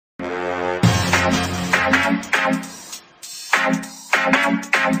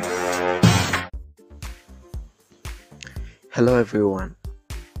Hello everyone,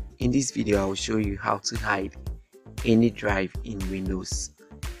 in this video I will show you how to hide any drive in Windows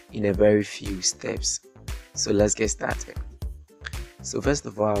in a very few steps. So let's get started. So first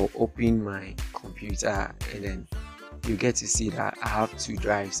of all, I'll open my computer and then you get to see that I have two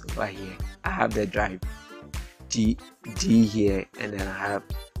drives over here. I have the drive D here and then I have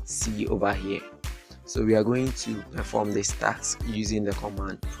C over here. So we are going to perform this task using the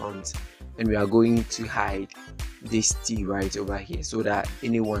command prompt, and we are going to hide this T right over here so that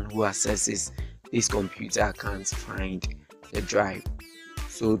anyone who accesses this computer can't find the drive.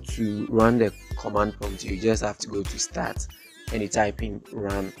 So to run the command prompt, you just have to go to start and you type in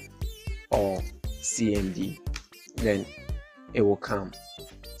run or cmd, then it will come.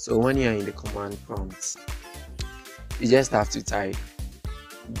 So when you are in the command prompt, you just have to type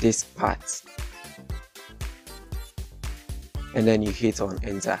this part and then you hit on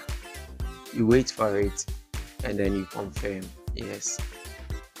enter. You wait for it and then you confirm yes.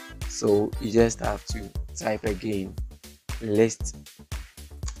 So you just have to type again list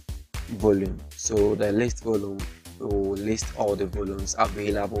volume. So the list volume will list all the volumes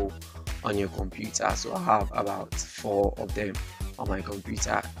available on your computer. So I have about 4 of them on my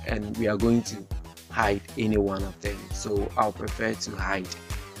computer and we are going to hide any one of them. So I'll prefer to hide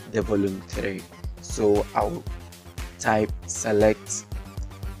the volume 3. So I'll type select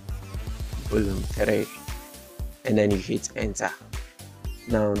volume 3 and then you hit enter.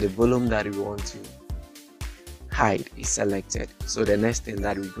 Now the volume that we want to hide is selected. So the next thing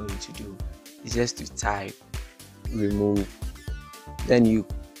that we're going to do is just to type remove. Then you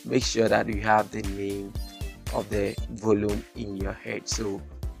make sure that you have the name of the volume in your head. So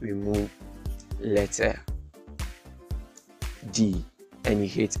remove letter D and you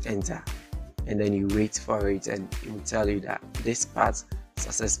hit enter, and then you wait for it and it will tell you that this part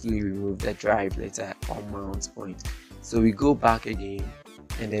successfully removed the drive letter or mount point. So we go back again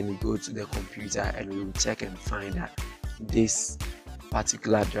and then we go to the computer and we will check and find that this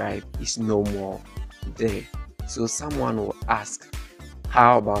particular drive is no more there. So someone will ask,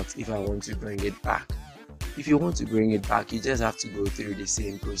 how about if I want to bring it back? If you want to bring it back, you just have to go through the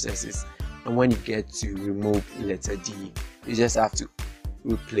same processes, and when you get to remove letter D, you just have to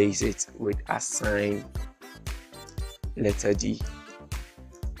replace it with assign letter D,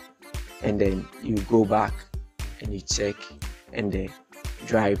 and then you go back and you check and the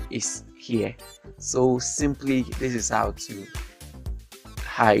drive is here. So simply, this is how to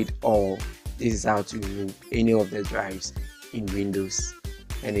hide, or this is how to remove any of the drives in Windows,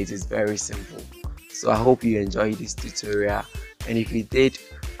 and it is very simple. So I hope you enjoyed this tutorial, and if you did,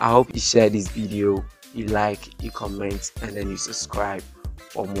 I hope you share this video, you like, you comment, and then you subscribe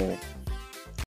for more.